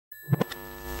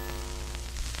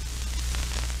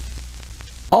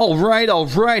All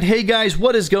right. Hey guys,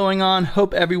 what is going on?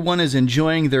 Hope everyone is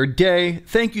enjoying their day.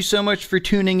 Thank you so much for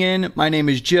tuning in. My name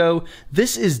is Joe.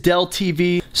 This is Dell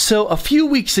TV. So a few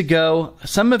weeks ago,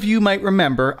 some of you might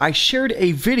remember, I shared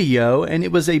a video and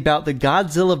it was about the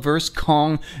Godzilla vs.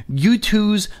 Kong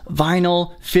Youtooz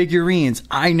vinyl figurines.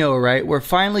 I know, right? We're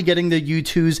finally getting the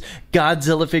Youtooz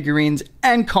Godzilla figurines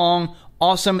and Kong.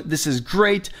 Awesome. This is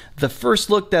great. The first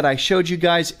look that I showed you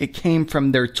guys, it came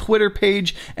from their Twitter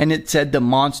page and it said the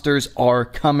monsters are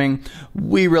coming.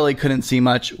 We really couldn't see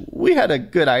much. We had a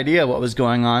good idea what was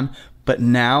going on, but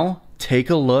now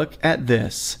take a look at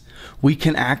this. We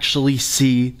can actually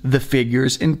see the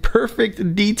figures in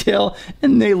perfect detail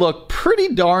and they look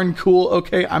pretty darn cool.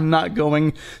 Okay, I'm not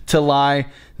going to lie.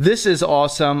 This is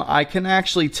awesome. I can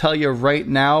actually tell you right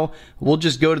now, we'll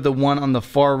just go to the one on the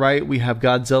far right. We have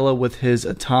Godzilla with his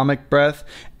atomic breath,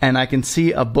 and I can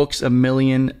see a Books A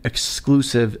Million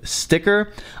exclusive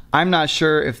sticker. I'm not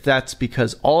sure if that's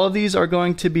because all of these are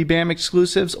going to be BAM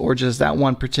exclusives or just that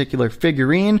one particular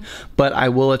figurine, but I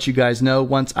will let you guys know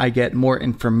once I get more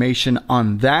information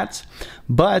on that.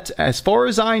 But as far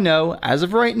as I know, as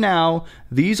of right now,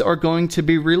 these are going to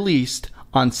be released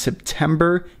on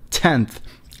September 10th.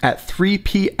 At 3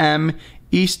 p.m.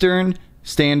 Eastern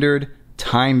Standard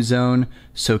Time Zone.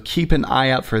 So keep an eye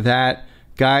out for that.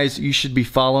 Guys, you should be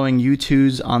following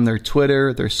Youtooz on their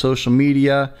Twitter, their social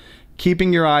media,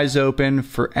 keeping your eyes open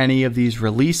for any of these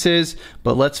releases.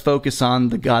 But let's focus on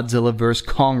the Godzilla vs.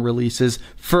 Kong releases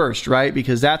first, right?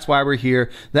 Because that's why we're here.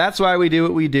 That's why we do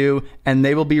what we do. And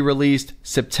they will be released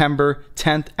September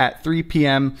 10th at 3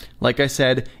 p.m. Like I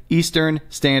said, Eastern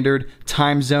Standard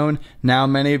Time Zone. Now,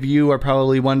 many of you are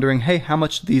probably wondering, hey, how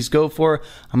much do these go for?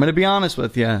 I'm going to be honest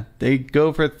with you. They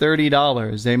go for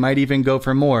 $30. They might even go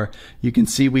for more. You can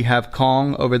see we have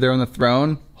Kong over there on the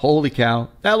throne. Holy cow,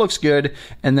 that looks good.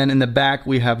 And then in the back,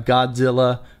 we have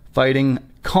Godzilla fighting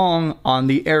Kong on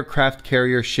the aircraft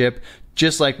carrier ship,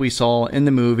 just like we saw in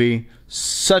the movie.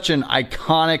 Such an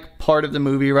iconic part of the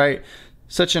movie, right?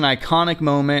 Such an iconic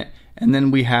moment. And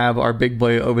then we have our big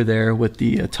boy over there with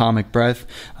the atomic breath.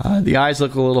 The eyes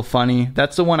look a little funny.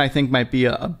 That's the one I think might be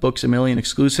a Books A Million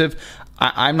exclusive.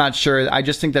 I'm not sure. I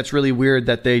just think that's really weird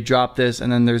that they dropped this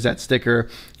and then there's that sticker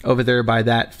over there by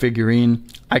that figurine.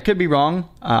 I could be wrong.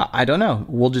 I don't know.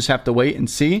 We'll just have to wait and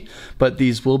see. But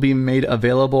these will be made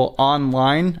available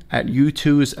online at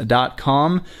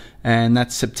youtooz.com. And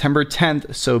that's September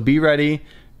 10th. So be ready.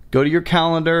 Go to your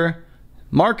calendar.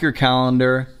 Mark your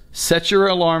calendar. Set your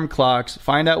alarm clocks,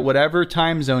 find out whatever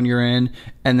time zone you're in,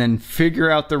 and then figure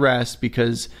out the rest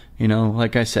because, you know,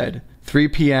 like I said, 3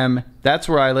 p.m., that's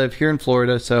where I live here in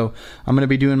Florida, so I'm going to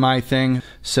be doing my thing.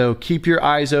 So keep your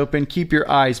eyes open, keep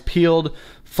your eyes peeled.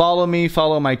 Follow me,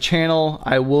 follow my channel.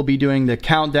 I will be doing the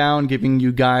countdown, giving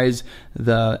you guys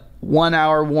the 1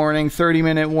 hour warning,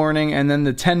 30-minute warning, and then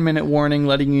the 10-minute warning,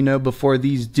 letting you know before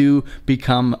these do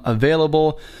become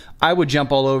available. I would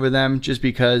jump all over them just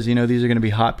because, you know, these are going to be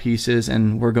hot pieces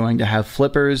and we're going to have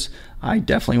flippers. I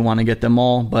definitely want to get them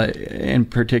all, but in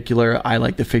particular, I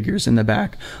like the figures in the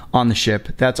back on the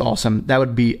ship. That's awesome. That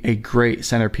would be a great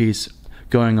centerpiece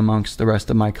going amongst the rest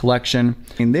of my collection.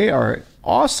 And they are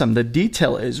awesome. The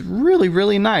detail is really,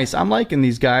 really nice. I'm liking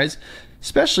these guys,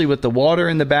 especially with the water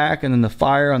in the back and then the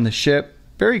fire on the ship.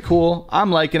 Very cool. I'm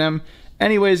liking them.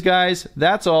 Anyways, guys,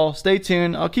 that's all. Stay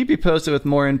tuned. I'll keep you posted with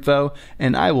more info,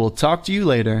 and I will talk to you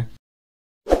later.